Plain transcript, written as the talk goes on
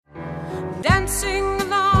dancing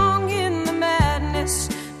along in the madness.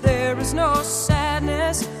 There is no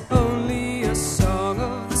sadness, only a song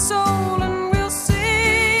of the soul, and we'll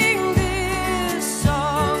sing this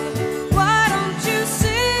song. Why don't you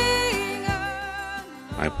sing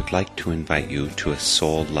along? I would like to invite you to a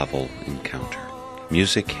soul-level encounter.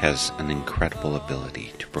 Music has an incredible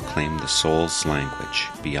ability to proclaim the soul's language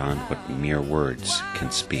beyond what mere words can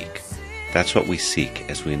speak. That's what we seek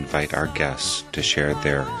as we invite our guests to share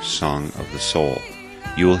their song of the soul.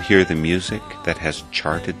 You will hear the music that has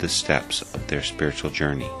charted the steps of their spiritual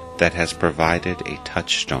journey, that has provided a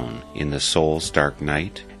touchstone in the soul's dark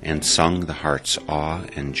night and sung the heart's awe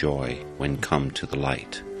and joy when come to the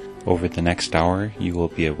light. Over the next hour, you will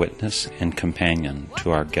be a witness and companion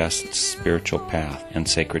to our guests' spiritual path and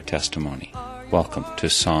sacred testimony. Welcome to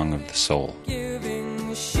Song of the Soul.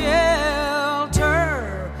 Giving shelter,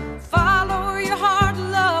 follow your heart,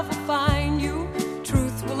 love will find you,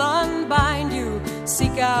 truth will unbind you,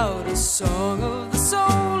 seek out a song of the soul,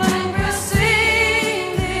 and we'll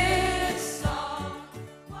sing this song.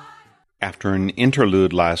 After an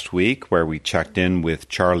interlude last week where we checked in with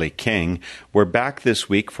Charlie King, we're back this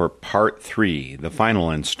week for Part 3, the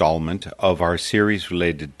final installment of our series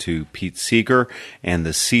related to Pete Seeger and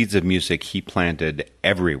the seeds of music he planted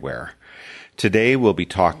everywhere. Today we'll be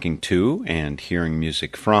talking to and hearing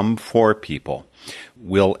music from 4 people.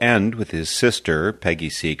 We'll end with his sister,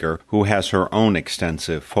 Peggy Seeger, who has her own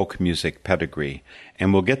extensive folk music pedigree,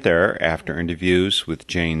 and we'll get there after interviews with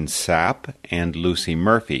Jane Sapp and Lucy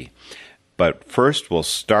Murphy. But first, we'll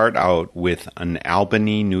start out with an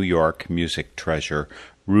Albany, New York music treasure,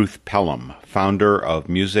 Ruth Pelham, founder of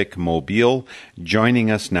Music Mobile, joining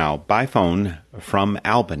us now by phone from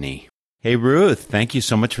Albany. Hey, Ruth, thank you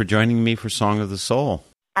so much for joining me for Song of the Soul.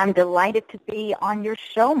 I'm delighted to be on your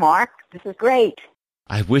show, Mark. This is great.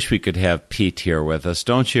 I wish we could have Pete here with us,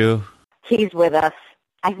 don't you? He's with us.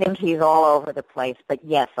 I think he's all over the place. But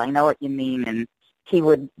yes, I know what you mean. And he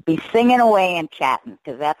would be singing away and chatting,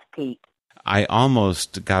 because that's Pete. I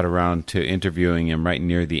almost got around to interviewing him right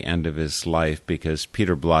near the end of his life because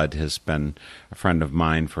Peter Blood has been a friend of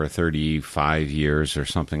mine for 35 years or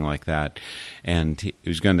something like that. And he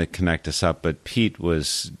was going to connect us up, but Pete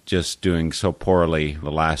was just doing so poorly the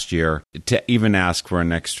last year. To even ask for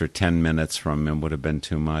an extra 10 minutes from him would have been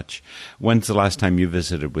too much. When's the last time you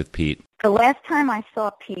visited with Pete? The last time I saw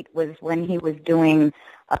Pete was when he was doing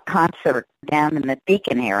a concert down in the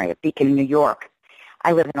Beacon area, Beacon, New York.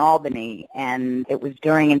 I live in Albany, and it was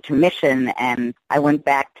during intermission, and I went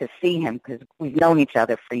back to see him because we've known each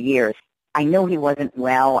other for years. I knew he wasn't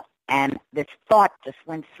well, and this thought just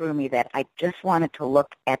went through me that I just wanted to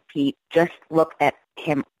look at Pete, just look at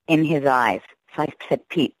him in his eyes. So I said,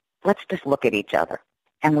 Pete, let's just look at each other.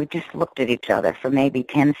 And we just looked at each other for maybe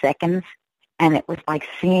 10 seconds, and it was like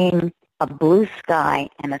seeing a blue sky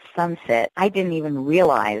and a sunset. I didn't even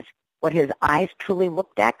realize what his eyes truly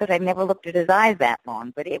looked at, because I never looked at his eyes that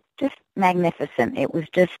long, but it was just magnificent. It was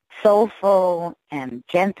just soulful and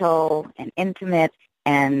gentle and intimate,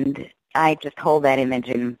 and I just hold that image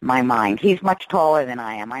in my mind. He's much taller than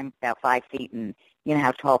I am. I'm about 5 feet, and you know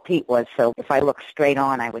how tall Pete was, so if I looked straight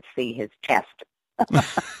on, I would see his chest.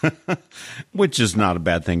 Which is not a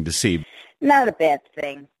bad thing to see. Not a bad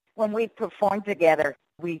thing. When we perform together,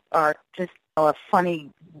 we are just a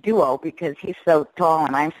funny duo because he's so tall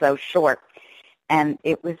and I'm so short. And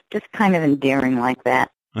it was just kind of endearing like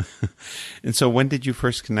that. And so when did you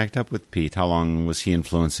first connect up with Pete? How long was he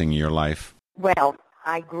influencing your life? Well,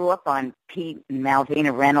 I grew up on Pete and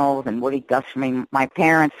Malvina Reynolds and Woody Guthrie. My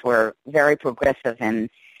parents were very progressive, and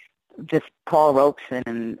just Paul Robeson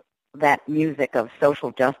and that music of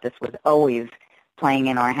social justice was always playing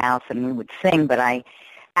in our house, and we would sing. But I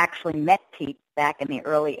actually met Pete back in the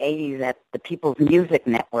early 80s at the People's Music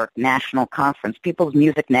Network National Conference. People's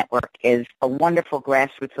Music Network is a wonderful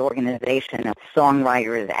grassroots organization of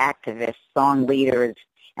songwriters, activists, song leaders,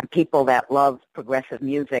 and people that love progressive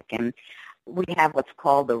music. And we have what's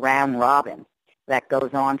called the round robin that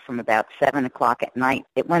goes on from about 7 o'clock at night.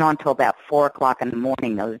 It went on till about 4 o'clock in the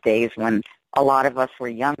morning those days when a lot of us were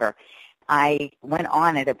younger. I went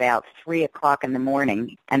on at about 3 o'clock in the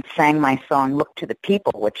morning and sang my song, Look to the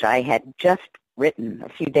People, which I had just written a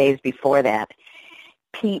few days before that.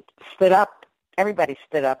 Pete stood up. Everybody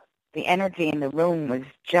stood up. The energy in the room was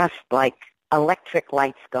just like electric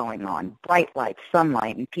lights going on, bright lights,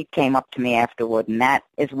 sunlight, and Pete came up to me afterward, and that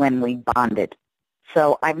is when we bonded.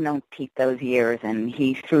 So I've known Pete those years, and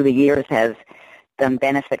he, through the years, has done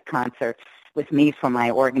benefit concerts with me for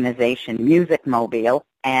my organization, Music Mobile,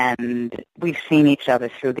 and we've seen each other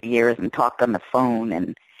through the years and talked on the phone.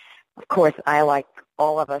 And, of course, I, like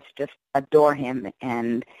all of us, just adore him,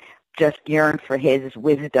 and just yearn for his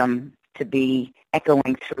wisdom to be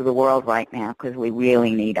echoing through the world right now, because we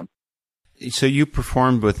really need him. So you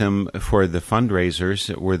performed with him for the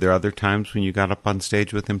fundraisers. Were there other times when you got up on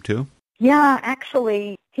stage with him too? Yeah,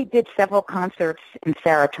 actually, he did several concerts in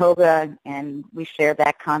Saratoga, and we shared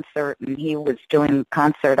that concert, and he was doing a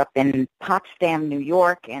concert up in Potsdam, New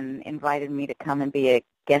York, and invited me to come and be a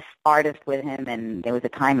guest artist with him. And there was a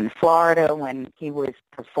time in Florida when he was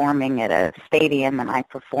performing at a stadium, and I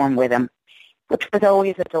performed with him, which was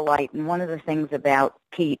always a delight. And one of the things about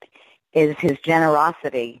Pete is his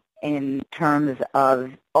generosity in terms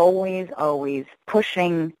of always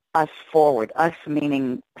pushing us forward, us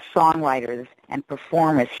meaning songwriters and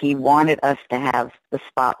performers. He wanted us to have the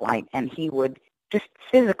spotlight, and he would just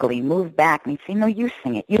physically move back and he'd say, no, you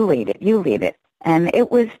sing it, you lead it, you lead it. And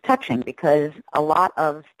it was touching, because a lot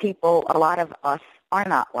of people, a lot of us are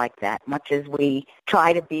not like that, much as we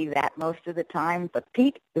try to be that most of the time. But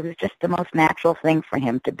Pete, it was just the most natural thing for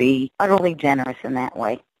him to be utterly generous in that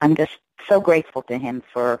way. I'm just so grateful to him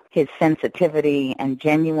for his sensitivity and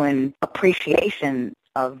genuine appreciation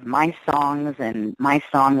of my songs and my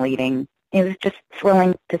song leading. It was just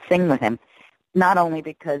thrilling to sing with him, not only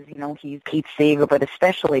because, he's Pete Seeger, but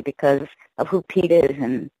especially because of who Pete is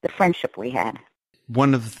and the friendship we had.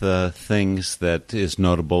 One of the things that is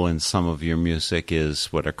notable in some of your music is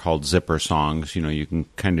what are called zipper songs. You can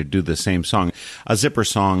kind of do the same song. A zipper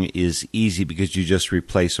song is easy because you just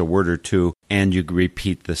replace a word or two and you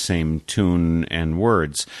repeat the same tune and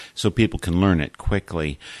words so people can learn it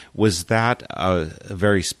quickly. Was that a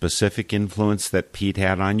very specific influence that Pete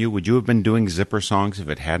had on you? Would you have been doing zipper songs if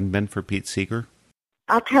it hadn't been for Pete Seeger?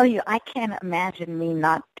 I'll tell you, I can't imagine me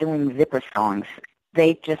not doing zipper songs.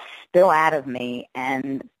 They just spill out of me,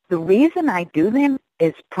 and the reason I do them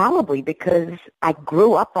is probably because I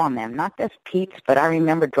grew up on them, not just Pete's, but I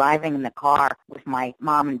remember driving in the car with my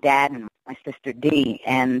mom and dad and my sister Dee,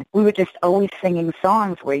 and we were just always singing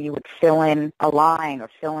songs where you would fill in a line or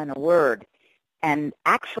fill in a word. And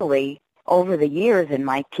actually, over the years in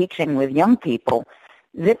my teaching with young people,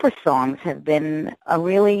 zipper songs have been a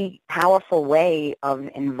really powerful way of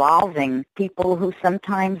involving people who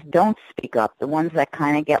sometimes don't speak up, the ones that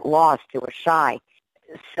kind of get lost, who are shy.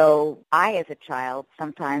 So I, as a child,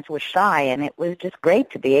 sometimes was shy, and it was just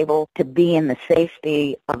great to be able to be in the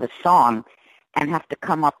safety of a song and have to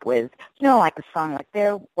come up with, like a song like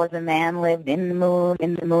There Was a Man Lived in the Moon,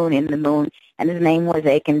 in the moon, in the moon, and his name was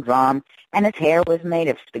Aiken Drum, and his hair was made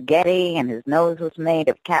of spaghetti, and his nose was made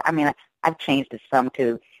of cat. I've changed it some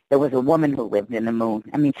to There Was a Woman Who Lived in the Moon.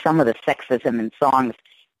 Some of the sexism in songs,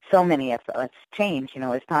 so many of us change,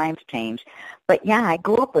 as times change. But yeah, I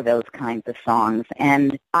grew up with those kinds of songs,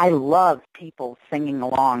 and I love people singing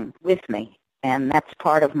along with me. And that's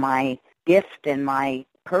part of my gift and my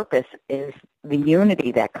purpose, is the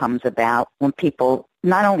unity that comes about when people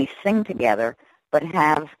not only sing together, but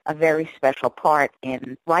have a very special part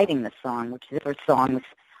in writing the song, which zipper songs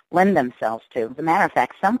lend themselves to. As a matter of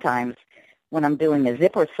fact, sometimes when I'm doing a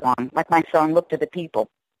zipper song, like my song, Look to the People,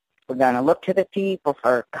 we're going to look to the people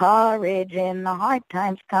for courage in the hard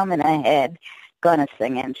times coming ahead. Going to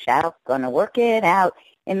sing and shout, going to work it out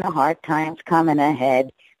in the hard times coming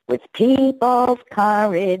ahead. With people's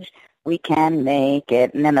courage, we can make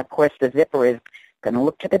it. And then, of course, the zipper is going to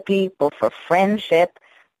look to the people for friendship,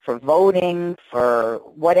 for voting, for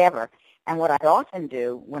whatever. And what I often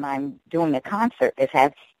do when I'm doing a concert is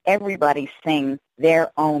have everybody sing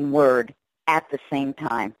their own word at the same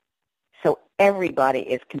time. So everybody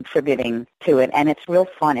is contributing to it, and it's real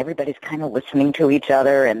fun. Everybody's kind of listening to each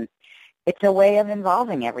other, and it's a way of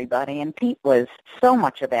involving everybody. And Pete was so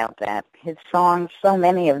much about that. His songs, so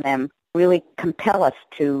many of them, really compel us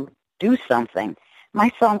to do something.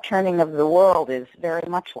 My song, Turning of the World, is very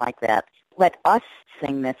much like that. Let us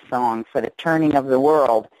sing this song for the turning of the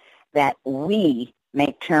world, that we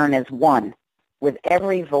may turn as one. With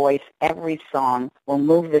every voice, every song, we'll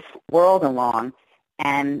move this world along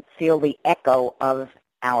and feel the echo of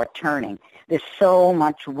our turning. There's so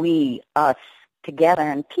much we, us, together,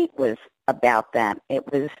 and Pete was about that.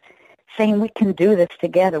 It was saying we can do this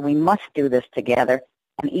together, we must do this together,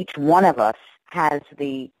 and each one of us has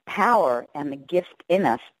the power and the gift in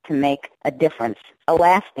us to make a difference, a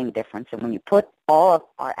lasting difference. And when you put all of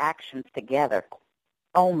our actions together,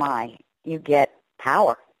 oh my, you get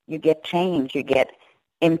power, you get change, you get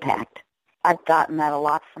impact. I've gotten that a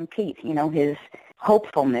lot from Pete, his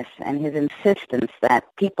hopefulness and his insistence that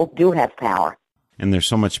people do have power. And there's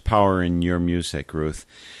so much power in your music, Ruth.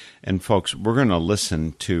 And folks, we're going to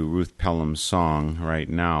listen to Ruth Pelham's song right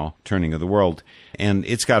now, Turning of the World. And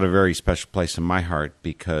it's got a very special place in my heart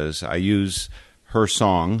because I use her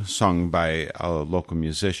song, sung by a local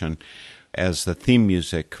musician, as the theme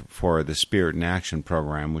music for the Spirit in Action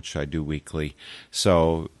program, which I do weekly.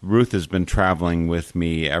 So Ruth has been traveling with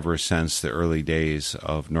me ever since the early days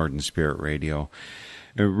of Northern Spirit Radio.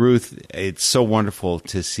 Ruth, it's so wonderful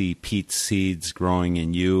to see peat seeds growing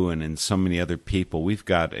in you and in so many other people. We've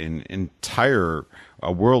got an entire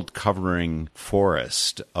world-covering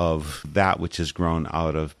forest of that which has grown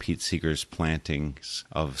out of Pete Seeger's plantings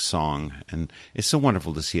of song. And it's so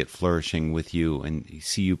wonderful to see it flourishing with you and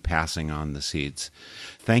see you passing on the seeds.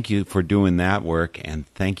 Thank you for doing that work, and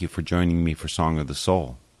thank you for joining me for Song of the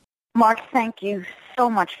Soul. Mark, thank you so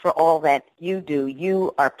much for all that you do.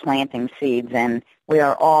 You are planting seeds, and we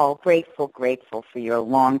are all grateful for your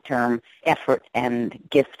long-term effort and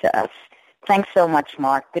gift to us. Thanks so much,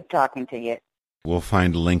 Mark. Good talking to you. We'll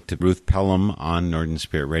find a link to Ruth Pelham on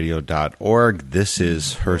northernspiritradio.org. This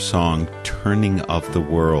is her song, Turning of the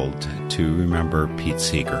World, to remember Pete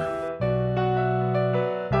Seeger.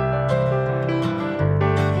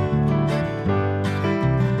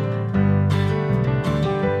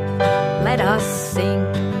 Let us sing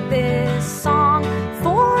this song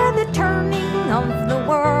for the turning of the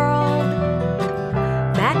world,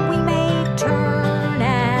 that we may turn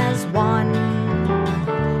as one.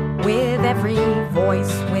 With every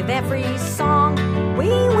voice, with every song, we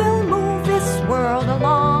will move this world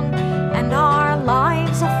along, and our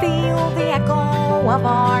lives will feel the echo of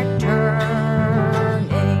our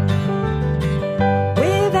turning.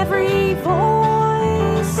 With every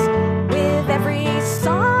voice, with every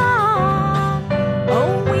song,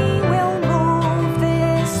 oh, we will move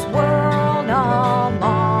this world along.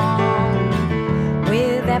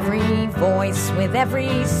 With every voice, with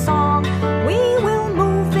every song, we will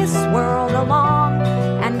move this world along,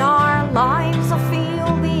 and our lives will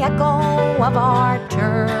feel the echo of our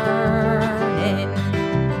turning.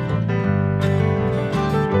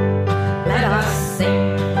 Let us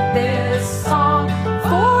sing this song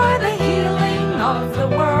for the healing of the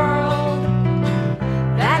world,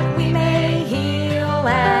 that we may heal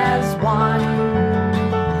as one.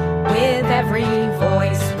 With every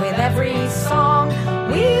voice, with every song,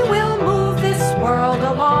 we will move this world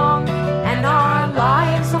along, and our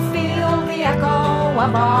lives will feel the echo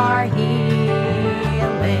of our healing.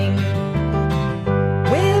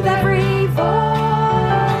 With every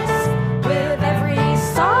voice, with every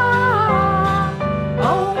song,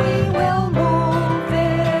 oh, we will move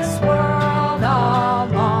this world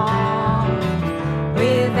along.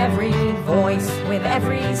 With every voice, with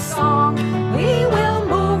every song, we will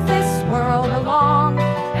move this world along,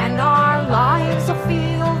 and our lives will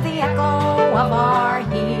feel the echo of our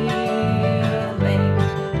healing.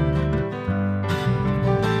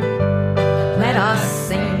 Let us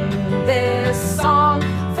sing this song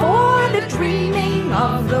for the dreaming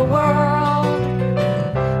of the world,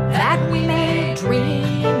 that we may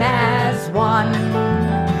dream as one.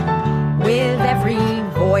 With every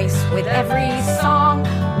voice, with every song,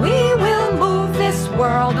 we will move this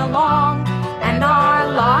world along, and our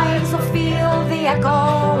lives will feel the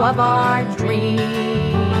echo of our dreaming.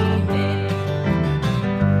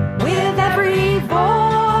 With every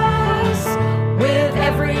voice, with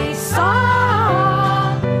every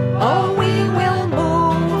song, oh, we will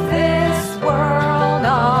move this world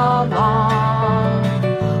along.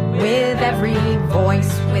 With every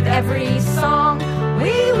voice, with every song,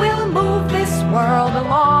 we will move this world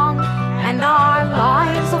along, and our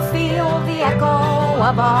lives will feel the echo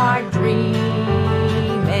of our dreaming.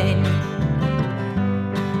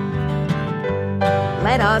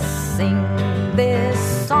 Let us sing this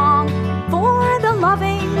song for the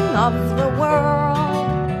loving of the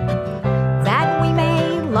world, that we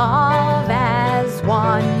may love as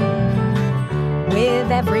one.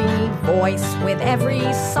 With every voice, with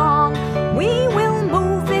every song, we will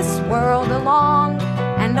move this world along,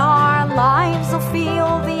 and our lives will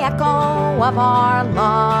feel the echo of our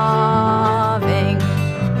loving.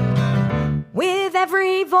 With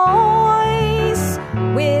every voice,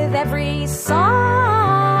 with every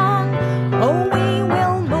song, oh, we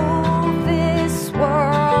will move this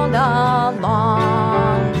world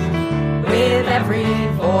along. With every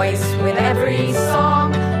voice, with every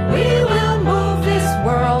song, we will move this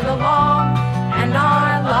world along, and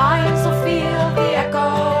our lives will feel the echo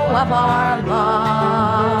of our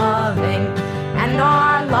loving, and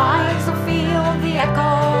our lives will feel the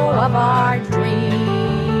echo of our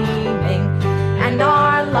dreaming, and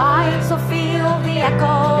our lives will feel the echo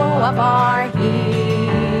of our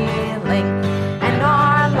healing, and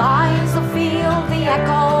our lives will feel the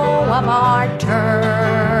echo of our turning.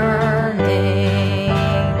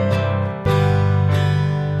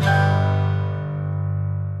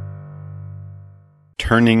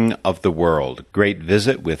 Turning of the World. Great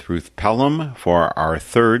visit with Ruth Pelham for our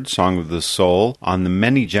third Song of the Soul on the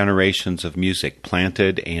many generations of music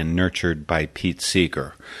planted and nurtured by Pete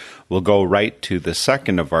Seeger. We'll go right to the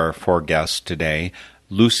second of our four guests today,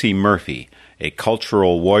 Lucy Murphy, a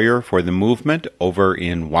cultural warrior for the movement over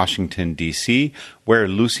in Washington, D.C., where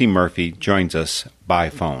Lucy Murphy joins us by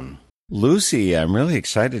phone. Lucy, I'm really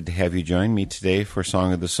excited to have you join me today for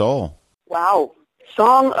Song of the Soul. Wow.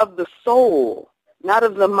 Song of the Soul, not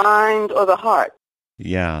of the mind or the heart.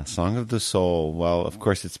 Yeah, Song of the Soul. Well, of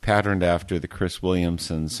course, it's patterned after the Chris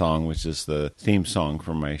Williamson song, which is the theme song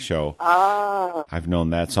for my show. I've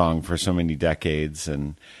known that song for so many decades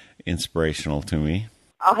and inspirational to me.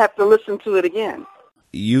 I'll have to listen to it again.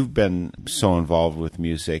 You've been so involved with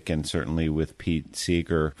music and certainly with Pete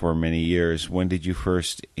Seeger for many years. When did you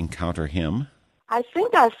first encounter him? I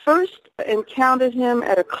think I first encountered him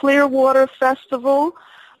at a Clearwater festival.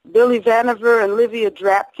 Billy Vanover and Livia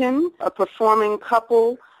Drapkin, a performing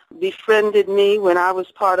couple, befriended me when I was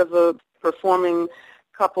part of a performing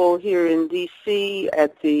couple here in D.C.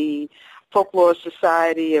 at the Folklore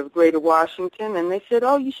Society of Greater Washington, and they said,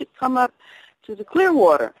 you should come up to the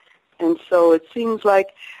Clearwater. And so it seems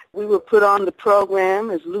like we were put on the program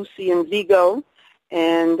as Lucy and Vigo,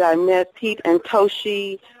 and I met Pete and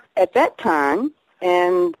Toshi at that time,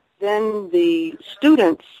 and then the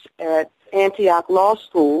students at Antioch Law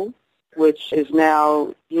School, which is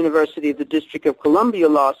now University of the District of Columbia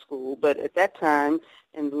Law School, but at that time,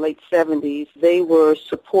 in the late 70s, they were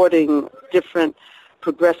supporting different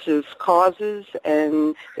progressive causes,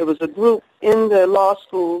 and there was a group in the law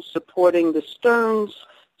school supporting the Stearns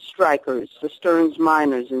strikers, the Stearns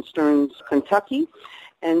miners in Stearns, Kentucky,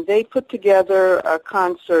 and they put together a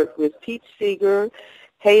concert with Pete Seeger,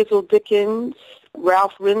 Hazel Dickens,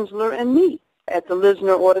 Ralph Rinsler, and me at the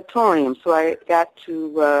Lisner Auditorium, so I got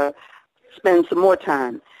to spend some more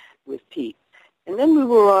time with Pete. And then we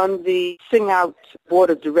were on the Sing Out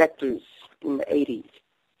Board of Directors in the 80s.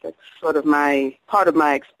 That's sort of part of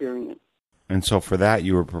my experience. And so for that,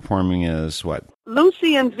 you were performing as what?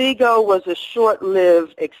 Lucy and Vigo was a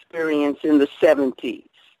short-lived experience in the 70s.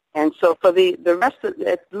 And so for the rest of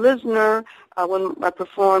at Lisner, when I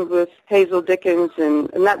performed with Hazel Dickens,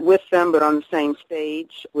 and not with them, but on the same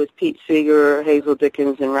stage with Pete Seeger, Hazel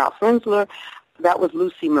Dickens, and Ralph Rinsler, that was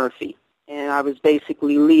Lucy Murphy. And I was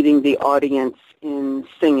basically leading the audience in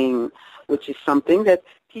singing, which is something that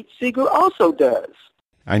Pete Seeger also does.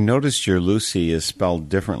 I noticed your Lucy is spelled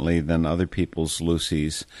differently than other people's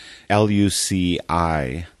Lucys,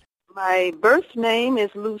 L-U-C-I. My birth name is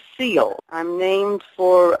Lucille. I'm named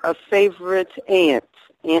for a favorite aunt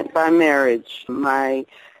by marriage, my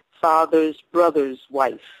father's brother's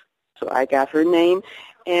wife. So I got her name,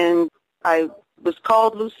 and I was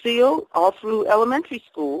called Lucille all through elementary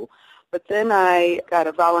school, but then I got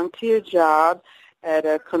a volunteer job at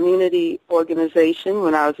a community organization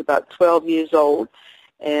when I was about 12 years old,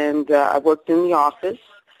 and I worked in the office,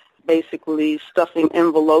 basically stuffing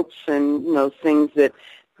envelopes and, things that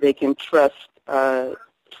they can trust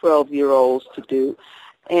 12-year-olds to do.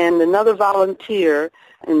 And another volunteer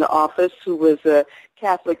in the office who was a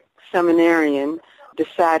Catholic seminarian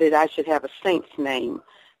decided I should have a saint's name.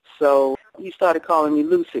 So he started calling me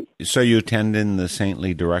Lucy. So you tend in the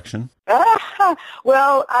saintly direction?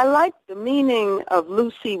 Well, I like the meaning of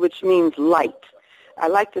Lucy, which means light. I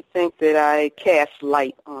like to think that I cast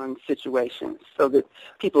light on situations so that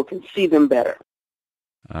people can see them better.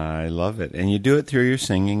 I love it. And you do it through your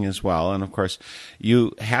singing as well. And, of course,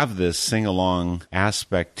 you have this sing-along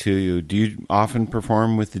aspect to you. Do you often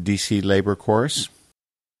perform with the D.C. Labor Chorus?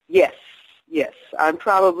 Yes. I'm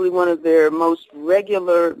probably one of their most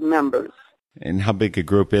regular members. And how big a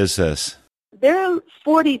group is this? There are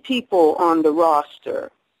 40 people on the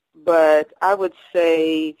roster, but I would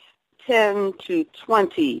say 10 to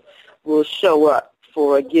 20 will show up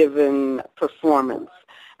for a given performance.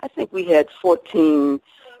 I think we had 14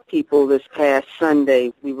 people this past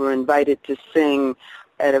Sunday. We were invited to sing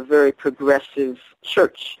at a very progressive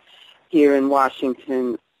church here in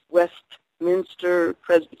Washington, Westminster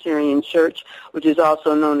Presbyterian Church, which is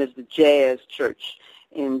also known as the Jazz Church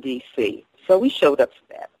in D.C. So we showed up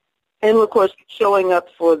for that. And, of course, showing up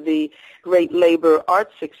for the Great Labor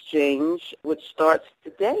Arts Exchange, which starts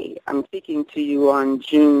today. I'm speaking to you on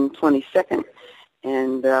June 22nd.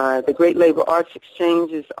 And the Great Labor Arts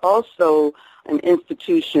Exchange is also an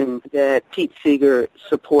institution that Pete Seeger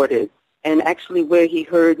supported, and actually where he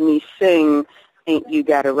heard me sing, Ain't You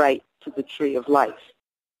Got a Right to the Tree of Life.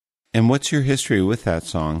 And what's your history with that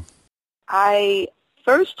song? I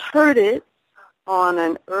first heard it on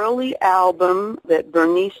an early album that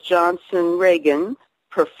Bernice Johnson Reagan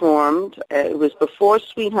performed. It was before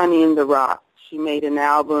Sweet Honey in the Rock. She made an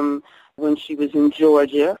album when she was in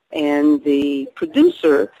Georgia, and the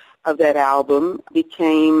producer of that album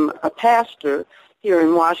became a pastor here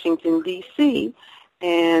in Washington, D.C.,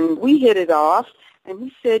 and we hit it off, and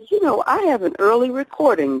he said, I have an early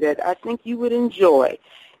recording that I think you would enjoy.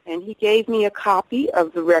 And he gave me a copy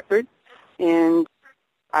of the record, and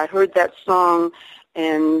I heard that song,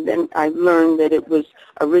 and then I learned that it was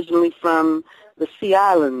originally from the Sea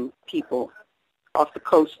Island people off the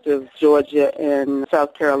coast of Georgia and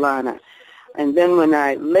South Carolina. And then when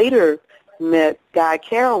I later met Guy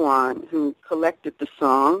Carawan, who collected the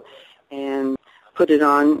song and put it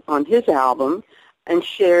on his album and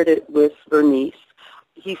shared it with Bernice,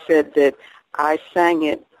 he said that I sang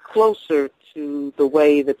it closer to the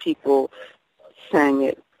way the people sang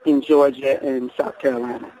it in Georgia and South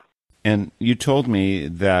Carolina. And you told me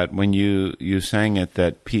that when you sang it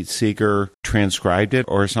that Pete Seeger transcribed it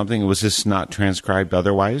or something. Was this not transcribed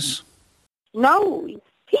otherwise? No,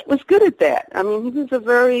 Pete was good at that. I mean, he was a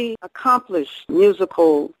very accomplished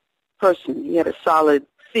musical person. He had a solid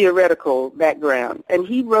theoretical background, and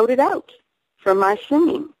he wrote it out from my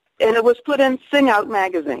singing. And it was put in Sing Out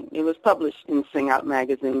magazine. It was published in Sing Out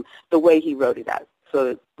magazine the way he wrote it out so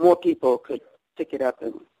that more people could pick it up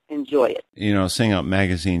and enjoy it. Sing Out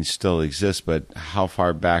magazine still exists, but how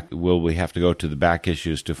far back will we have to go to the back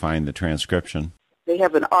issues to find the transcription? They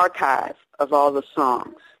have an archive of all the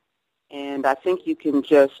songs, and I think you can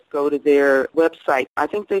just go to their website. I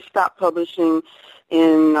think they stopped publishing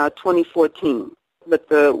in 2014, but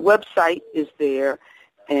the website is there,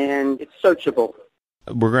 and it's searchable.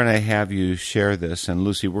 We're going to have you share this, and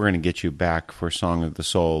Lucy, we're going to get you back for Song of the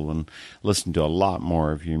Soul and listen to a lot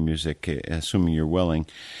more of your music, assuming you're willing.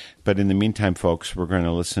 But in the meantime, folks, we're going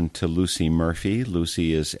to listen to Lucy Murphy.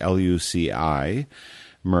 Lucy is Luci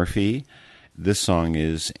Murphy. This song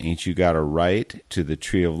is Ain't You Got a Right to the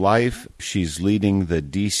Tree of Life. She's leading the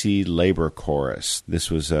D.C. Labor Chorus.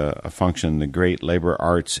 This was a function, the Great Labor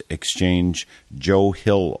Arts Exchange Joe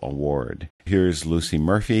Hill Award. Here's Lucy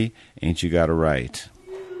Murphy, Ain't You Got a Right.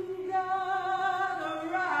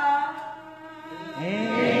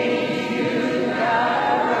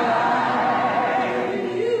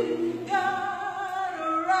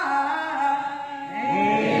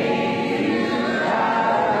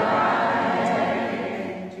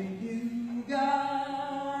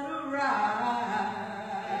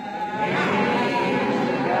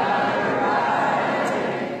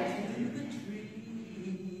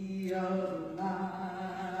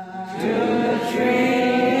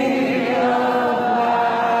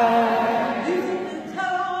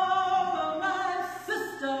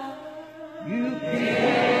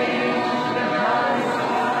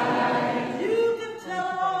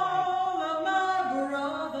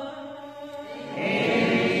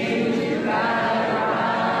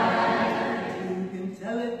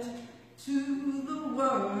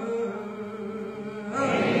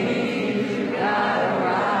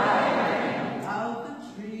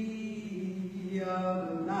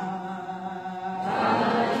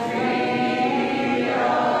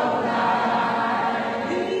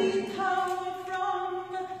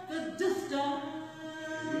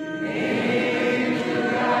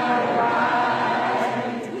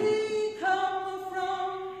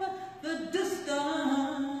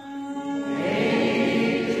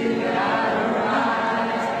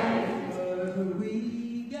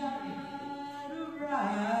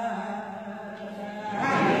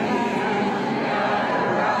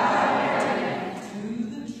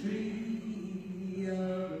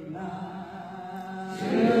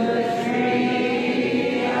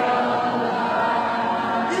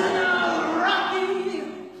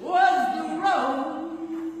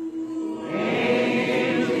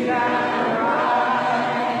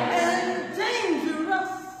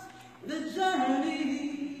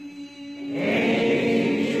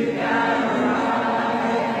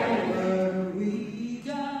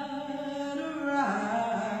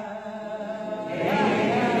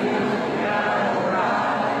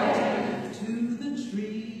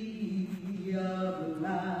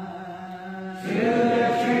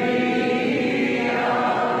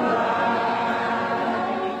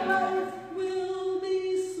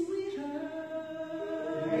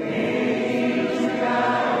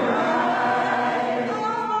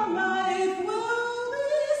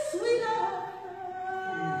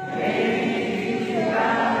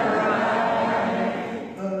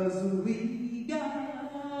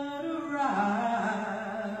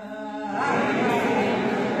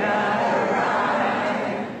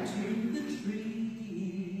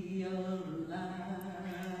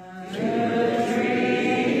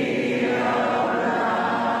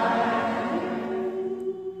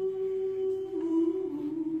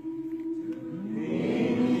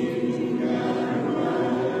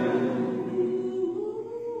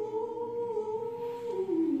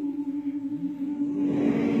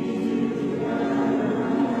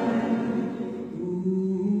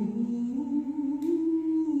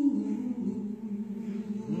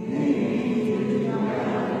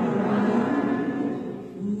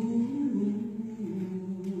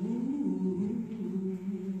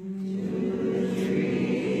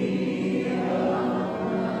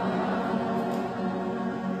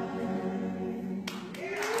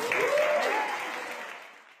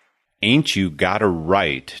 Ain't You Got a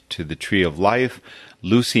Right to the Tree of Life,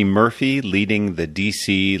 Lucy Murphy leading the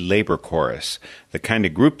D.C. Labor Chorus, the kind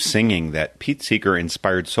of group singing that Pete Seeger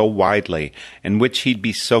inspired so widely and which he'd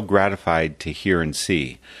be so gratified to hear and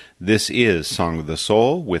see. This is Song of the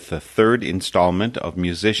Soul, with the third installment of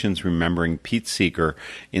musicians remembering Pete Seeger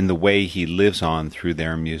in the way he lives on through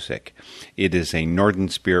their music. It is a Northern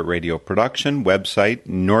Spirit Radio production. Website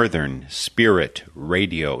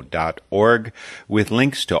northernspiritradio.org, with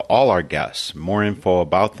links to all our guests, more info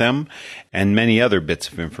about them, and many other bits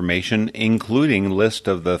of information, including a list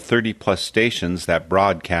of the 30-plus stations that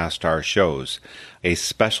broadcast our shows. A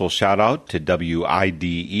special shout-out to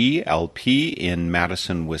WIDE-LP in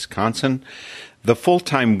Madison, Wisconsin. The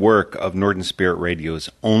full-time work of Northern Spirit Radio is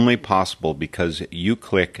only possible because you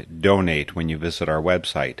click Donate when you visit our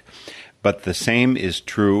website. But the same is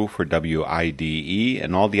true for WIDE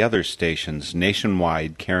and all the other stations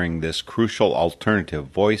nationwide carrying this crucial alternative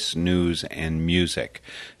voice, news, and music.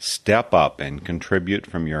 Step up and contribute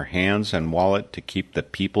from your hands and wallet to keep the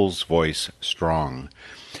people's voice strong.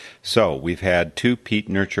 So, we've had 2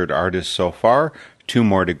 Pete-nurtured artists so far, 2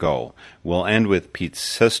 more to go. We'll end with Pete's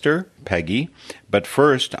sister, Peggy, but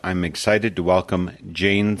first I'm excited to welcome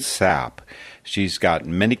Jane Sapp. She's got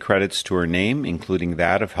many credits to her name, including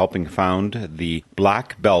that of helping found the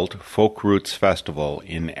Black Belt Folk Roots Festival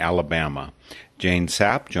in Alabama. Jane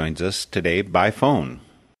Sapp joins us today by phone.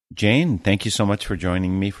 Jane, thank you so much for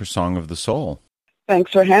joining me for Song of the Soul.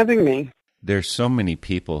 Thanks for having me. There's so many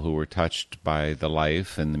people who were touched by the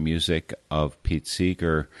life and the music of Pete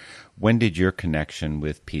Seeger. When did your connection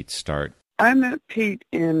with Pete start? I met Pete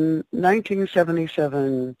in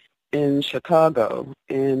 1977 in Chicago,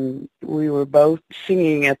 and we were both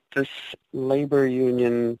singing at this labor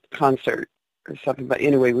union concert or something. But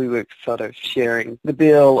anyway, we were sort of sharing the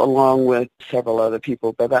bill along with several other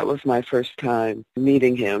people. But that was my first time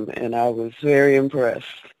meeting him, and I was very impressed.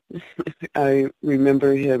 I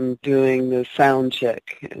remember him doing the sound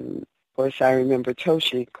check, and of course I remember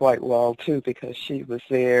Toshi quite well too, because she was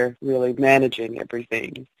there really managing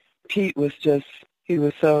everything. Pete was he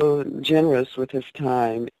was so generous with his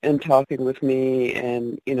time and talking with me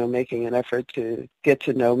and, making an effort to get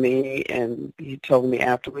to know me, and he told me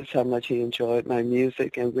afterwards how much he enjoyed my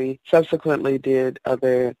music, and we subsequently did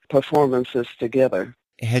other performances together.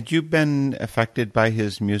 Had you been affected by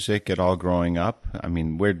his music at all growing up? I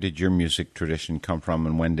mean, where did your music tradition come from,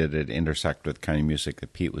 and when did it intersect with the kind of music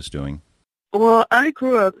that Pete was doing? Well, I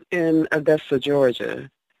grew up in Augusta,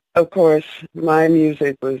 Georgia. Of course, my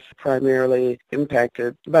music was primarily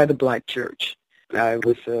impacted by the Black church. I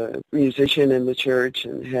was a musician in the church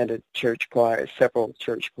and had a church choir, several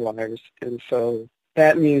church choirs, and so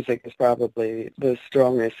that music is probably the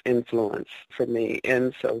strongest influence for me.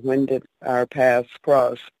 And so when did our paths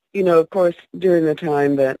cross? Of course, during the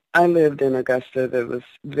time that I lived in Augusta, that was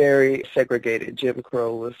very segregated. Jim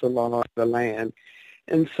Crow was the law of the land.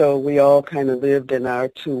 And so we all kind of lived in our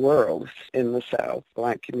 2 worlds in the South,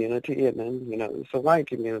 Black community, and then, it was the white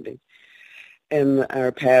community. And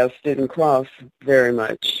our paths didn't cross very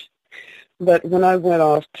much. But when I went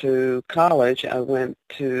off to college, I went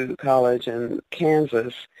to college in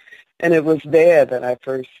Kansas, and it was there that I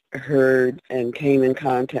first heard and came in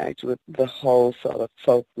contact with the whole sort of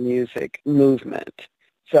folk music movement.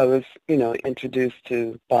 So I was, introduced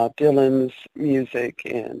to Bob Dylan's music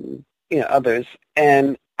and, others.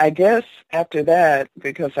 And I guess after that,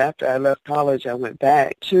 because after I left college, I went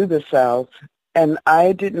back to the South, and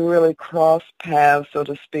I didn't really cross paths, so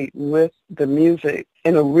to speak, with the music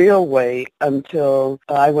in a real way until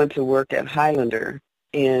I went to work at Highlander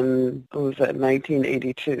in,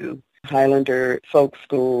 1982. Highlander Folk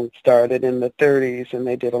School started in the 30s, and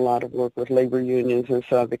they did a lot of work with labor unions, and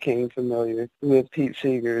so I became familiar with Pete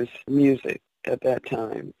Seeger's music at that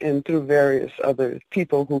time, and through various other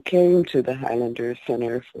people who came to the Highlander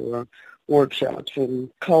Center for workshops.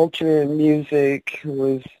 And culture and music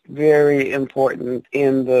was very important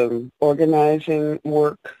in the organizing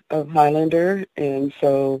work of Highlander. And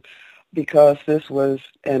so because this was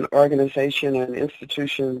an organization, an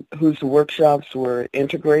institution whose workshops were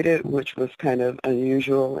integrated, which was kind of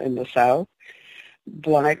unusual in the South,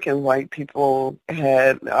 Black and white people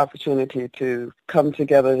had the opportunity to come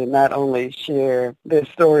together to not only share their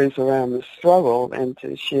stories around the struggle and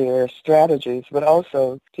to share strategies, but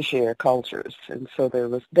also to share cultures. And so there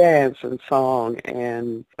was dance and song,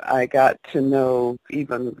 and I got to know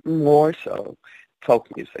even more so folk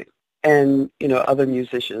music. And, other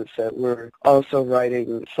musicians that were also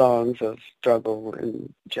writing songs of struggle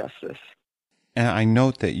and justice. And I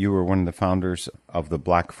note that you were one of the founders of the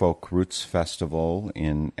Black Folk Roots Festival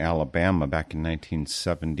in Alabama back in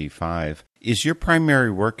 1975. Is your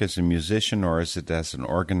primary work as a musician, or is it as an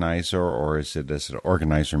organizer, or is it as an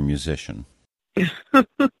organizer-musician?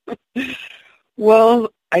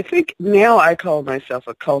 Well, I think now I call myself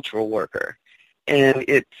a cultural worker, and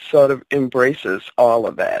it sort of embraces all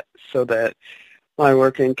of that, so that my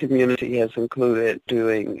work in community has included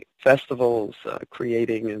doing festivals,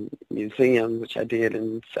 creating a museum, which I did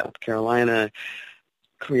in South Carolina,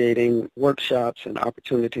 creating workshops and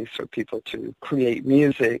opportunities for people to create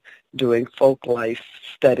music, doing folk life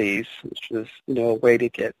studies, which was, a way to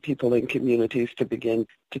get people in communities to begin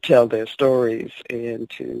to tell their stories and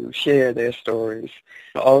to share their stories.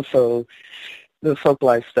 Also, the folk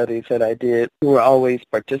life studies that I did were always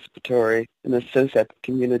participatory in the sense that the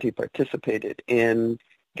community participated in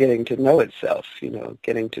getting to know itself,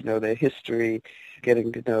 getting to know their history,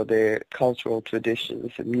 getting to know their cultural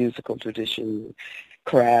traditions and musical traditions,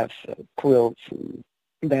 crafts, quilts, and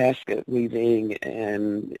basket weaving,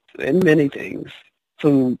 and many things,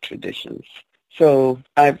 food traditions. So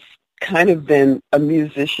I've kind of been a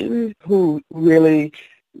musician who really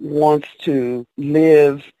wants to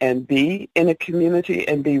live and be in a community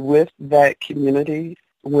and be with that community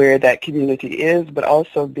where that community is, but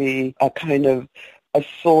also be a kind of a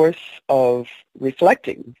source of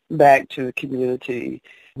reflecting back to the community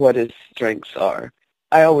what its strengths are.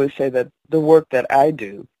 I always say that the work that I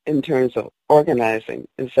do in terms of organizing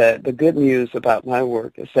is that the good news about my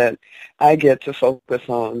work is that I get to focus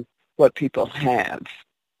on what people have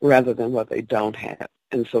rather than what they don't have.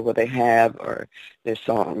 And so what they have are their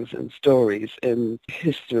songs and stories and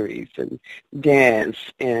histories and dance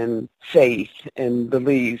and faith and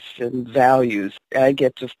beliefs and values. I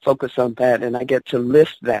get to focus on that, and I get to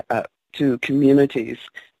lift that up to communities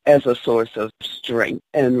as a source of strength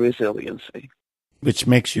and resiliency. Which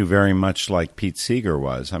makes you very much like Pete Seeger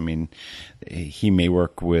was. I mean, he may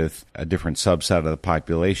work with a different subset of the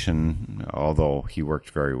population, although he worked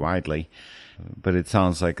very widely. But it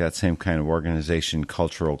sounds like that same kind of organization,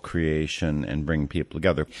 cultural creation, and bring people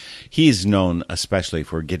together. He's known especially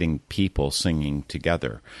for getting people singing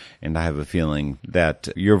together. And I have a feeling that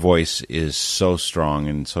your voice is so strong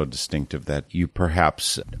and so distinctive that you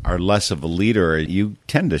perhaps are less of a leader. You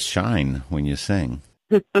tend to shine when you sing.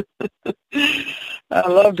 I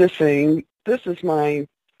love to sing. This is my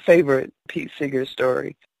favorite Pete Seeger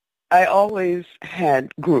story. I always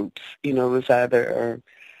had groups. It was either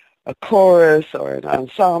a chorus or an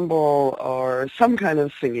ensemble or some kind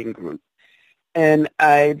of singing group. And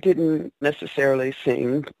I didn't necessarily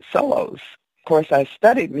sing solos. Of course, I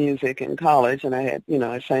studied music in college, and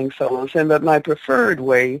I sang solos. But my preferred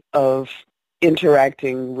way of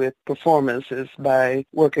interacting with performers is by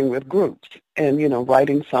working with groups and,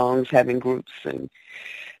 writing songs, having groups. And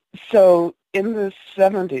so in the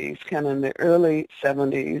 70s, kind of in the early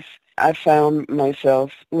 70s, I found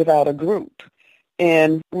myself without a group.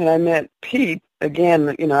 And when I met Pete,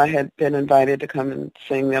 again, I had been invited to come and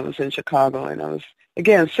sing. That was in Chicago, and I was,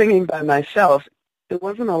 again, singing by myself. It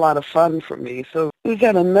wasn't a lot of fun for me. So it was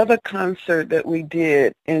at another concert that we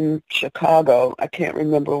did in Chicago. I can't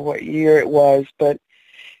remember what year it was, but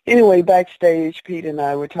anyway, backstage, Pete and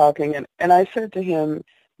I were talking, and I said to him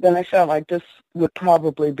that I felt like this would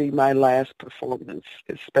probably be my last performance,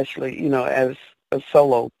 especially, as a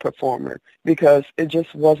solo performer, because it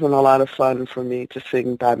just wasn't a lot of fun for me to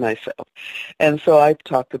sing by myself. And so I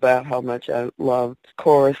talked about how much I loved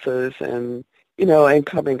choruses and, and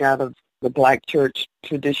coming out of the Black church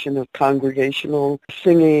tradition of congregational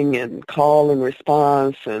singing and call and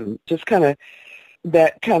response, and just kind of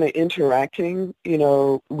that kind of interacting,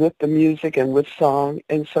 with the music and with song.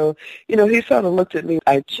 And so, he sort of looked at me.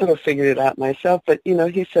 I should have figured it out myself, but,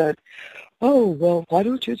 he said, "Oh, well, why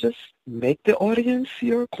don't you just make the audience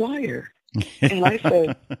your choir?" And I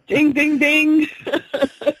said, "Ding, ding, ding."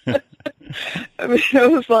 I mean,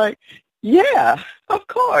 it was like, yeah, of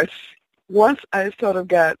course. Once I sort of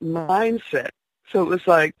got mindset, so it was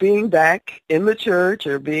like being back in the church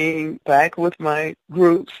or being back with my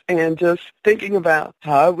groups and just thinking about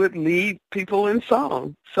how I would lead people in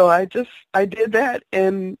song. So I did that,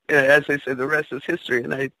 and as I said, the rest is history,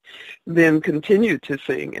 and I then continued to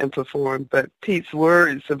sing and perform. But Pete's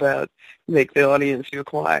words about make the audience your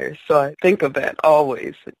choir, so I think of that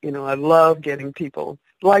always. I love getting people,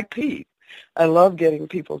 like Pete, I love getting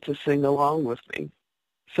people to sing along with me.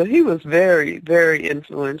 So he was very, very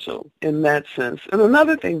influential in that sense. And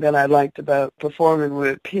another thing that I liked about performing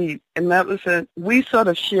with Pete, and that was that we sort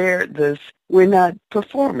of shared this, we're not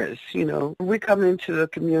performers, we come into the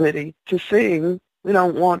community to sing, We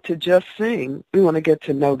don't want to just sing. We want to get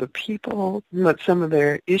to know the people, what some of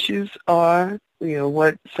their issues are,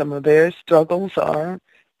 what some of their struggles are,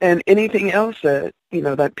 and anything else that,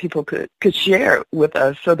 that people could share with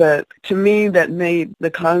us. So that, to me, that made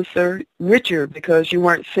the concert richer because you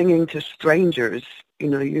weren't singing to strangers.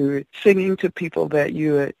 You were singing to people that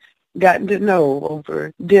you had gotten to know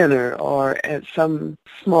over dinner or at some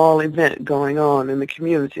small event going on in the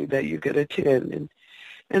community that you could attend.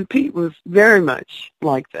 And Pete was very much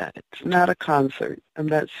like that. It's not a concert. I'm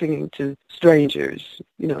not singing to strangers.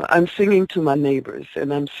 I'm singing to my neighbors,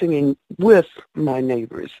 and I'm singing with my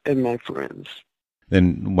neighbors and my friends.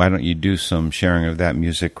 Then why don't you do some sharing of that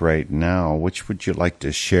music right now? Which would you like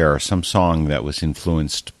to share? Some song that was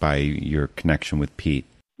influenced by your connection with Pete?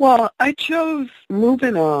 Well, I chose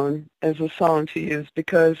Moving On as a song to use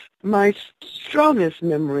because my strongest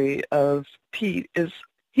memory of Pete is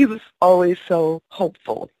he was always so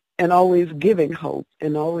hopeful and always giving hope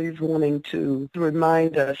and always wanting to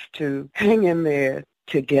remind us to hang in there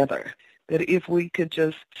together, that if we could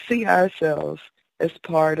just see ourselves as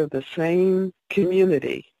part of the same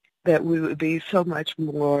community, that we would be so much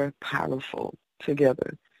more powerful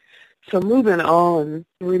together. So Moving On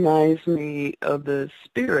reminds me of the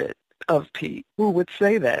spirit of Pete, who would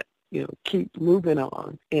say that, keep moving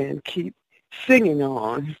on and keep singing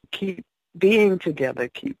on, keep being together,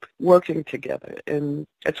 keep working together. And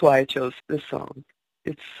that's why I chose this song.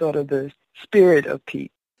 It's sort of the spirit of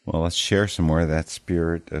Pete. Well, let's share some more of that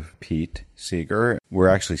spirit of Pete Seeger. We're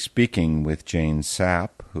actually speaking with Jane Sapp,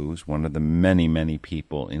 who's one of the many, many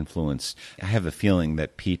people influenced. I have a feeling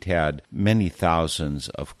that Pete had many thousands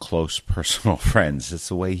of close personal friends. It's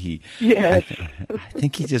the way he... Yes. I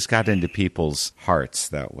think he just got into people's hearts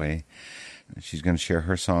that way. She's going to share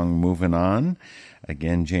her song, Moving On.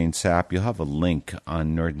 Again, Jane Sapp, you'll have a link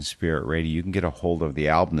on Northern Spirit Radio. You can get a hold of the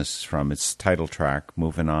album this is from. Its title track,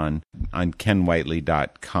 Moving On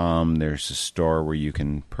KenWhiteley.com. There's a store where you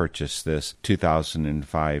can purchase this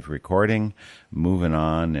 2005 recording, Moving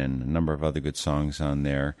On, and a number of other good songs on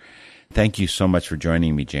there. Thank you so much for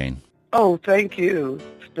joining me, Jane. Oh, thank you.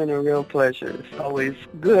 It's been a real pleasure. It's always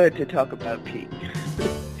good to talk about Pete.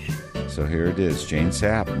 So here it is, Jane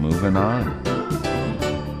Sapp, Moving On.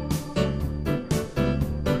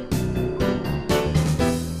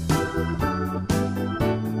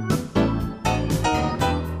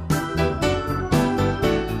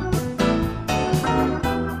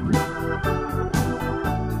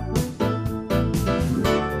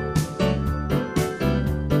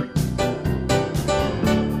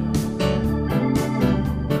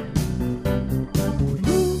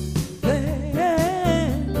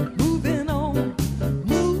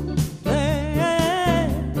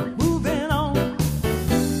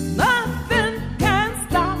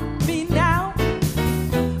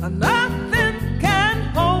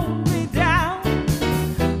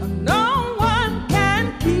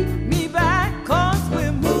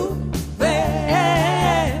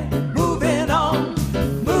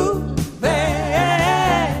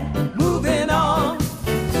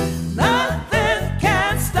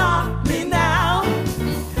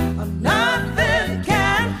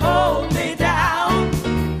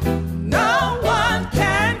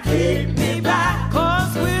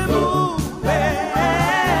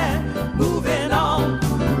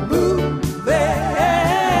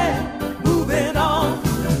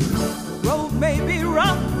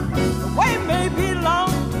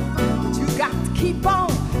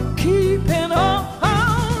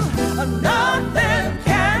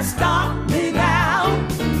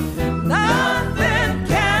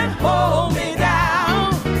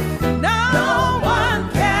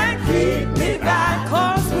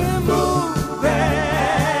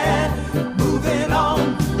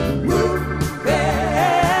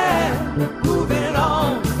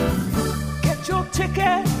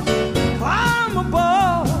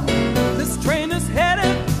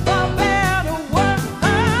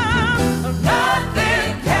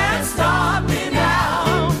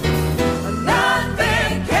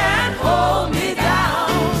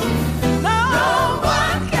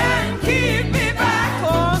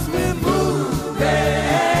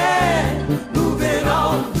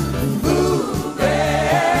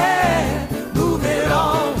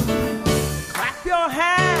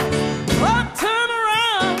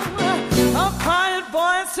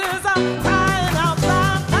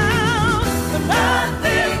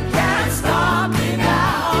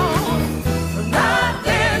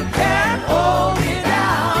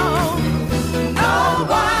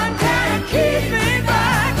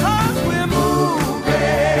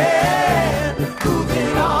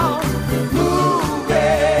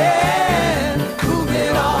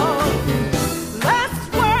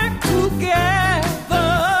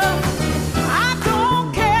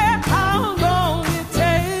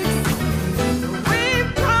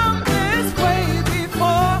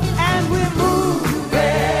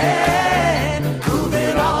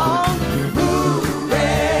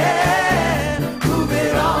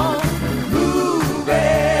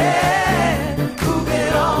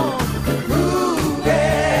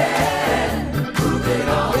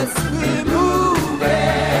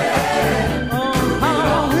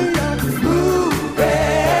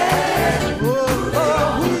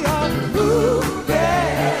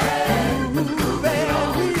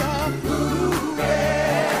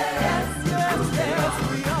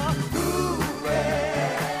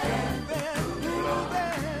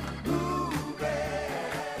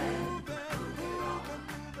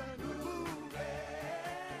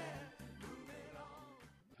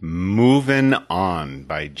 Movin' On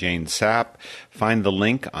by Jane Sapp. Find the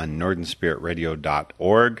link on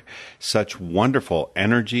northernspiritradio.org. Such wonderful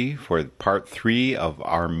energy for part 3 of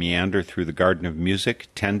our meander through the Garden of Music,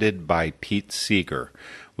 tended by Pete Seeger.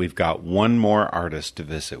 We've got one more artist to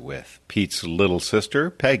visit with, Pete's little sister,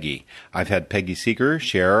 Peggy. I've had Peggy Seeger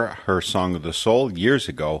share her Song of the Soul years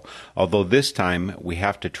ago, although this time we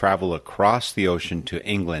have to travel across the ocean to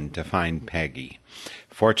England to find Peggy.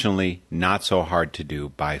 Fortunately, not so hard to do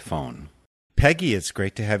by phone. Peggy, it's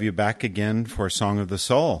great to have you back again for Song of the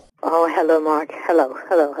Soul. Oh, hello, Mark. Hello.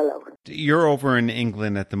 You're over in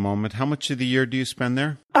England at the moment. How much of the year do you spend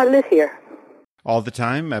there? I live here. All the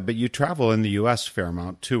time? But you travel in the U.S. a fair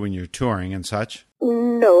amount, too, when you're touring and such?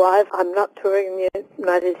 No, I'm not touring in the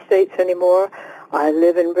United States anymore. I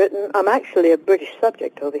live in Britain. I'm actually a British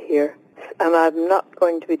subject over here, and I'm not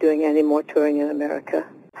going to be doing any more touring in America.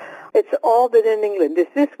 It's all been in England. Is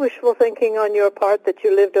this wishful thinking on your part that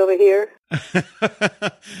you lived over here?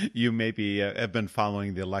 You maybe have been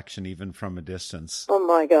following the election even from a distance. Oh,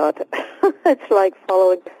 my God. It's like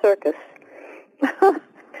following a circus.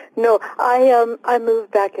 No, I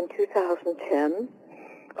moved back in 2010.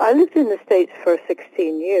 I lived in the States for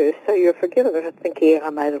 16 years, so you're forgiven for thinking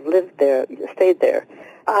I might have lived there, stayed there.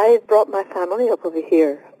 I brought my family up over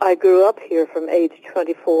here. I grew up here from age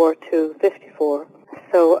 24 to 54.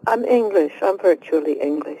 So I'm English. I'm virtually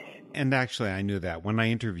English. And actually, I knew that. When I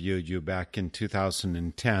interviewed you back in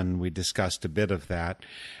 2010, we discussed a bit of that.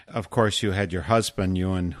 Of course, you had your husband,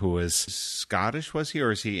 Ewan, who was Scottish, was he,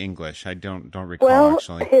 or is he English? I don't recall,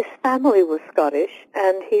 actually. Well, his family was Scottish,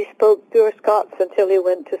 and he spoke pure Scots until he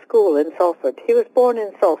went to school in Salford. He was born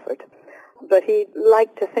in Salford, but he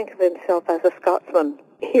liked to think of himself as a Scotsman.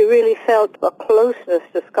 He really felt a closeness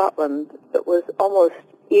to Scotland that was almost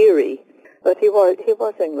eerie. But he was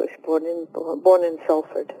English, born in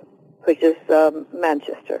Salford, which is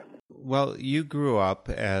Manchester. Well, you grew up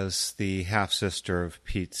as the half-sister of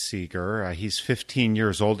Pete Seeger. He's 15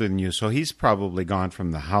 years older than you, so he's probably gone from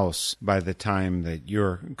the house by the time that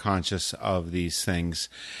you're conscious of these things.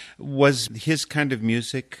 Was his kind of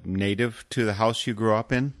music native to the house you grew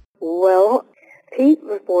up in? Well, Pete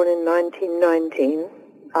was born in 1919.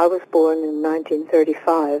 I was born in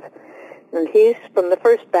 1935. And he's from the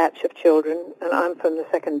first batch of children, and I'm from the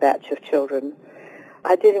second batch of children.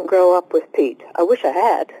 I didn't grow up with Pete. I wish I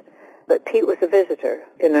had, but Pete was a visitor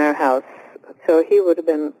in our house, so he would have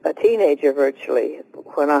been a teenager virtually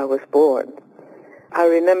when I was born. I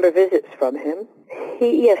remember visits from him.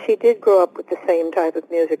 He did grow up with the same type of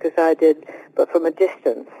music as I did, but from a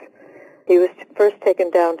distance. He was first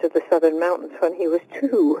taken down to the Southern Mountains when he was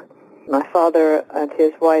 2. My father and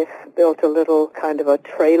his wife built a little kind of a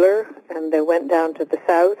trailer, and they went down to the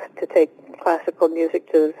south to take classical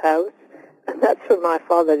music to his house. And that's when my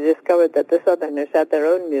father discovered that the Southerners had their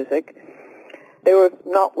own music. They were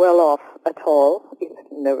not well off at all.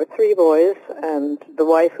 There were 3 boys, and the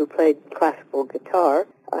wife who played classical guitar,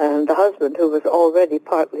 and the husband who was already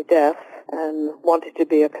partly deaf and wanted to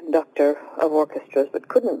be a conductor of orchestras but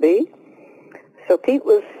couldn't be. So Pete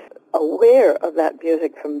was aware of that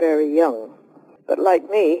music from very young. But like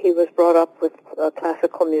me, he was brought up with a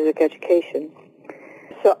classical music education.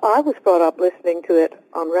 So I was brought up listening to it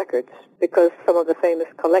on records because some of the famous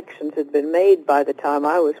collections had been made by the time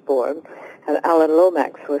I was born, and Alan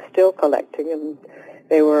Lomax was still collecting, and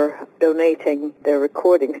they were donating their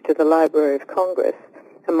recordings to the Library of Congress.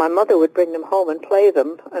 And my mother would bring them home and play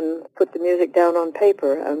them and put the music down on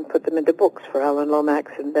paper and put them into books for Alan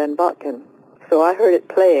Lomax and Ben Botkin. So I heard it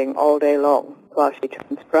playing all day long while she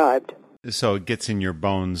transcribed. So it gets in your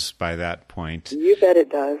bones by that point. You bet it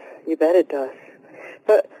does. You bet it does.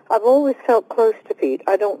 But I've always felt close to Pete.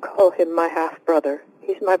 I don't call him my half-brother.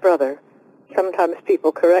 He's my brother. Sometimes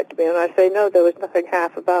people correct me, and I say, no, there was nothing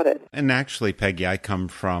half about it. And actually, Peggy, I come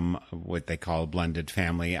from what they call a blended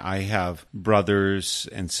family. I have brothers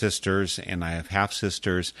and sisters, and I have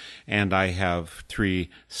half-sisters, and I have 3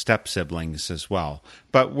 step-siblings as well.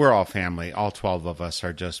 But we're all family. All 12 of us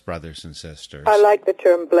are just brothers and sisters. I like the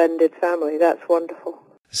term blended family. That's wonderful.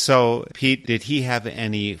 So, Pete, did he have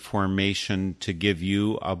any formation to give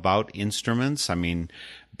you about instruments? I mean,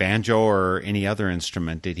 banjo or any other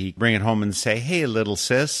instrument? Did he bring it home and say, hey, little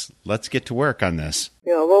sis, let's get to work on this?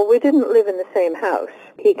 Yeah, well, we didn't live in the same house.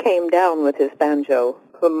 He came down with his banjo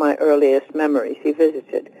from my earliest memories. He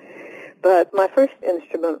visited. But my first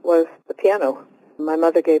instrument was the piano. My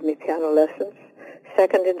mother gave me piano lessons.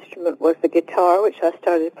 Second instrument was the guitar, which I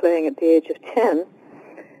started playing at the age of 10.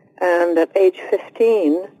 And at age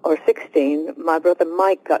 15 or 16, my brother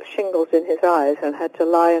Mike got shingles in his eyes and had to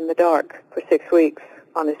lie in the dark for 6 weeks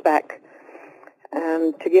on his back.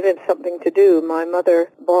 And to give him something to do, my mother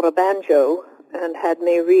bought a banjo and had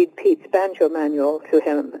me read Pete's banjo manual to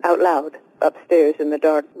him out loud upstairs in the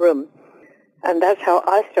dark room. And that's how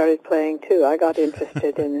I started playing, too. I got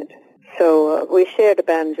interested in it. So we shared a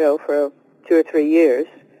banjo for 2 or 3 years.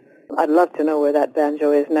 I'd love to know where that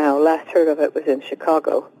banjo is now. Last heard of it was in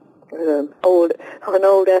Chicago. It was an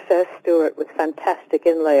old SS Stewart with fantastic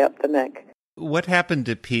inlay up the neck. What happened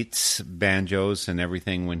to Pete's banjos and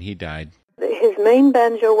everything when he died? His main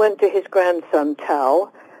banjo went to his grandson,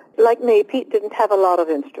 Tal. Like me, Pete didn't have a lot of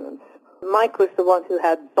instruments. Mike was the one who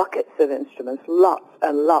had buckets of instruments, lots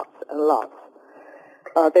and lots and lots.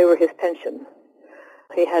 They were his pension.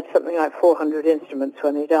 He had something like 400 instruments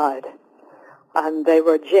when he died. And they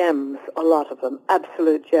were gems, a lot of them,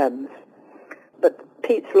 absolute gems. But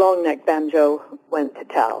Pete's long-neck banjo went to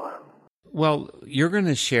Tal. Well, you're going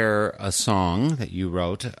to share a song that you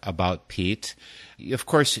wrote about Pete. Of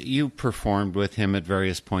course, you performed with him at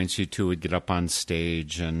various points. You two would get up on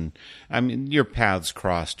stage, and I mean, your paths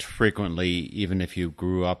crossed frequently, even if you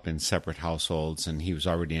grew up in separate households and he was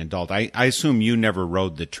already an adult. I assume you never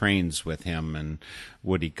rode the trains with him and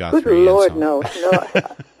Woody Guthrie. Good Lord, no.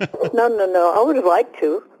 No. I would have liked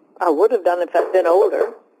to. I would have done if I'd been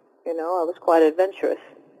older. You know, I was quite adventurous.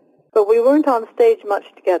 But we weren't on stage much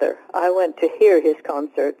together. I went to hear his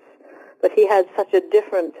concerts, but he had such a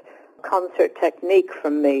different concert technique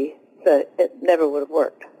from me that it never would have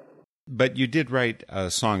worked. But you did write a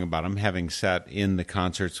song about him, having sat in the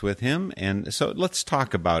concerts with him, and so let's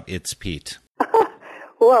talk about It's Pete.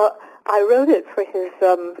 Well, I wrote it for his,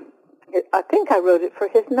 I think I wrote it for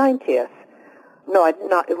his 90th. No,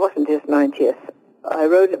 it wasn't his 90th. I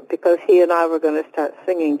wrote it because he and I were going to start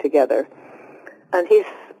singing together. And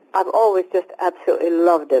I've always just absolutely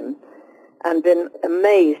loved him and been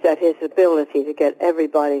amazed at his ability to get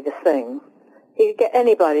everybody to sing. He could get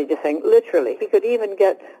anybody to sing, literally. He could even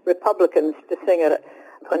get Republicans to sing it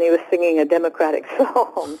when he was singing a Democratic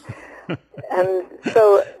song. And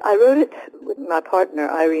so I wrote it with my partner,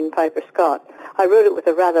 Irene Piper Scott. I wrote it with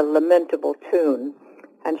a rather lamentable tune,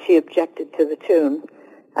 and she objected to the tune.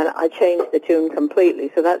 And I changed the tune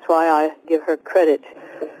completely, so that's why I give her credit,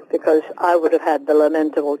 because I would have had the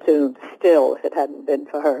lamentable tune still if it hadn't been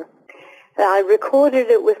for her. And I recorded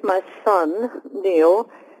it with my son, Neil,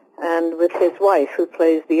 and with his wife, who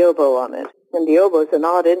plays the oboe on it. And the oboe is an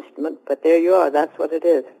odd instrument, but there you are, that's what it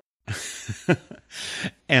is.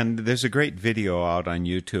 And there's a great video out on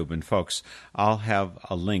YouTube. And folks, I'll have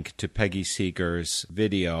a link to Peggy Seeger's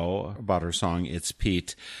video about her song, It's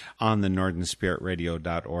Pete, on the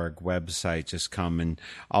NorthernSpiritRadio.org website. Just come and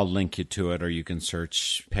I'll link you to it, or you can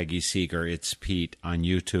search Peggy Seeger, It's Pete on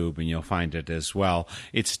YouTube, and you'll find it as well.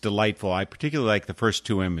 It's delightful. I particularly like the first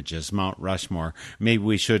 2 images, Mount Rushmore. Maybe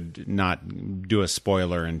we should not do a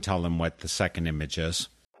spoiler and tell them what the second image is.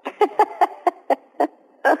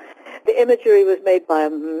 The imagery was made by a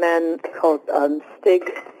man called Stig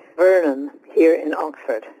Vernon here in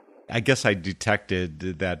Oxford. I guess I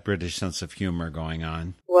detected that British sense of humor going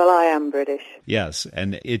on. Well, I am British. Yes,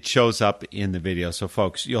 and it shows up in the video. So,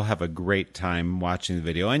 folks, you'll have a great time watching the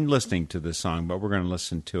video and listening to the song, but we're going to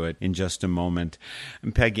listen to it in just a moment.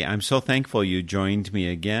 And Peggy, I'm so thankful you joined me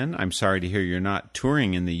again. I'm sorry to hear you're not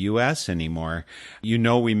touring in the U.S. anymore. You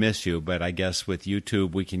know we miss you, but I guess with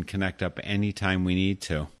YouTube we can connect up anytime we need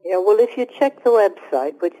to. Yeah, well, if you check the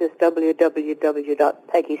website, which is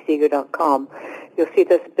www.peggyseeger.com, you'll see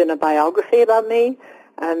there's been a biography about me,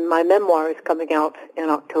 and my memoir is coming out in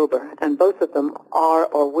October, and both of them are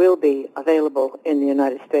or will be available in the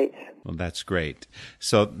United States. Well, that's great.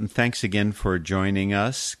 So thanks again for joining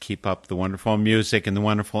us. Keep up the wonderful music and the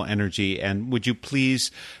wonderful energy, and would you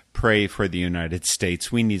please pray for the United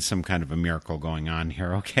States? We need some kind of a miracle going on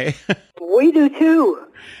here, okay? We do, too.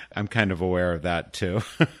 I'm kind of aware of that, too.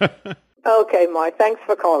 Okay, Mark. Thanks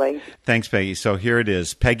for calling. Thanks, Peggy. So here it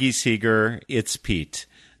is. Peggy Seeger, It's Pete.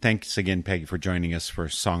 Thanks again, Peggy, for joining us for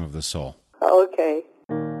Song of the Soul. Okay.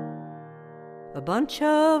 A bunch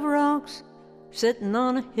of rocks sitting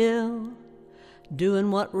on a hill,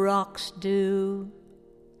 doing what rocks do,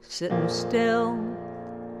 sitting still.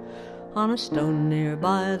 On a stone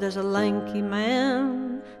nearby there's a lanky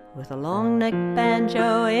man with a long-necked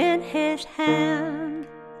banjo in his hand.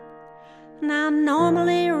 Now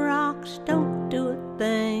normally rocks don't do a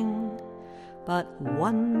thing, but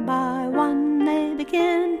one by one they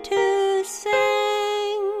begin to sing.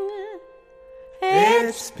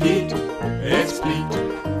 It's Pete,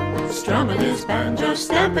 strumming his banjo,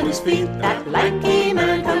 stamping his feet. That lanky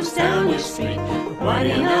man comes down your street. What do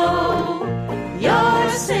you know? You're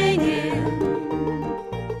singing.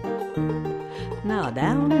 Now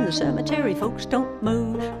Now down in the cemetery, folks don't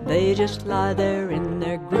move. They just lie there in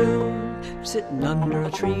their groove. Sitting under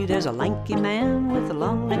a tree, there's a lanky man with a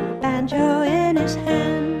long-necked banjo in his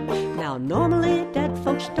hand. Now normally dead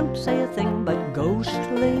folks don't say a thing, but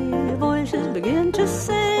ghostly voices begin to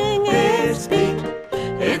sing. It's Pete,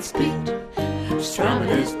 it's Pete, strumming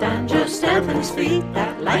his banjo, stamping his feet.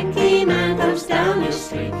 That lanky man comes down your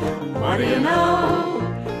street. What do you know?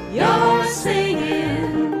 You're singing.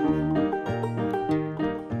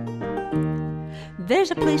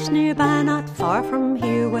 There's a place nearby not far from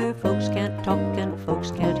here where folks can't talk and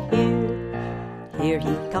folks can't hear. Here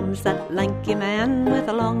he comes, that lanky man with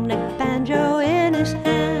a long-necked banjo in his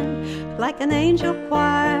hand. Like an angel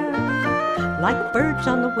choir, like birds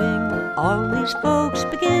on the wing, all these folks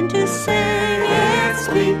begin to sing.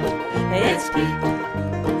 It's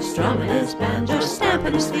Pete, strumming his banjo,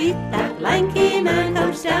 stamping his feet. That lanky man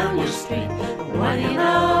comes down your street. What do you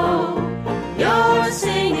know? You're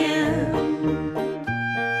singing.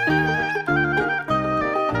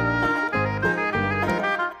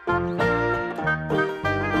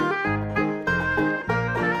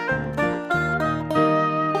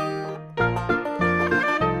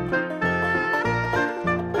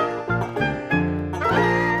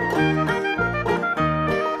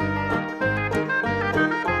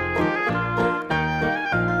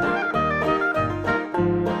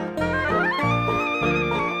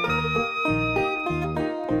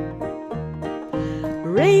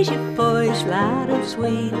 Raise your voice loud and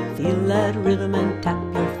sweet, feel that rhythm and tap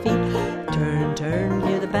your feet. Turn, turn,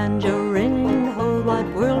 hear the banjo ring, the whole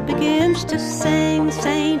wide world begins to sing.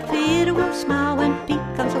 St. Peter will smile when Pete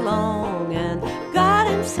comes along, and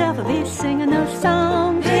God himself will be singing those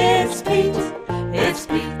songs. It's Pete,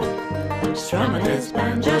 strumming his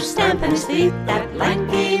banjo, stamping his feet. That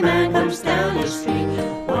lanky man comes down your street.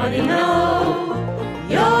 What do you know?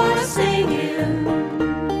 You're singing.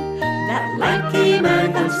 That lanky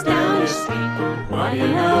man comes down your street. What do you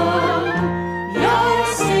know? You're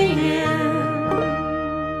singing.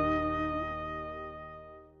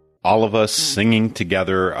 All of us singing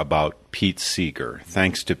together about Pete Seeger.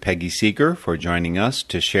 Thanks to Peggy Seeger for joining us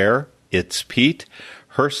to share It's Pete.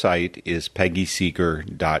 Her site is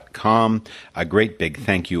peggyseeger.com. A great big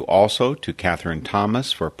thank you also to Catherine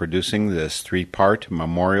Thomas for producing this 3-part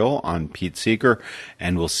memorial on Pete Seeger,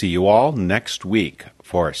 and we'll see you all next week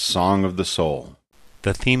for Song of the Soul.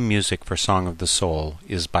 The theme music for Song of the Soul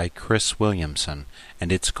is by Chris Williamson,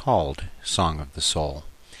 and it's called Song of the Soul.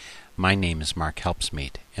 My name is Mark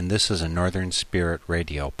Helpsmeet, and this is a Northern Spirit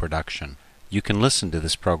Radio production. You can listen to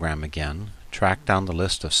this program again, track down the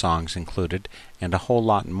list of songs included, and a whole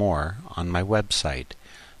lot more on my website,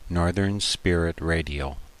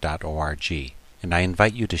 northernspiritradio.org. And I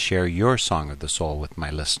invite you to share your Song of the Soul with my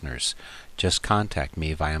listeners. Just contact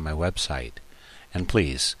me via my website. And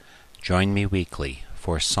please, join me weekly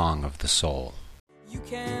for Song of the Soul. You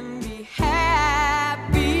can be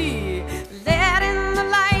happy, let in the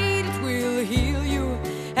light, it will heal you,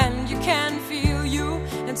 and you can feel you,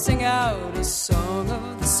 and sing out a song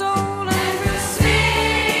of the soul.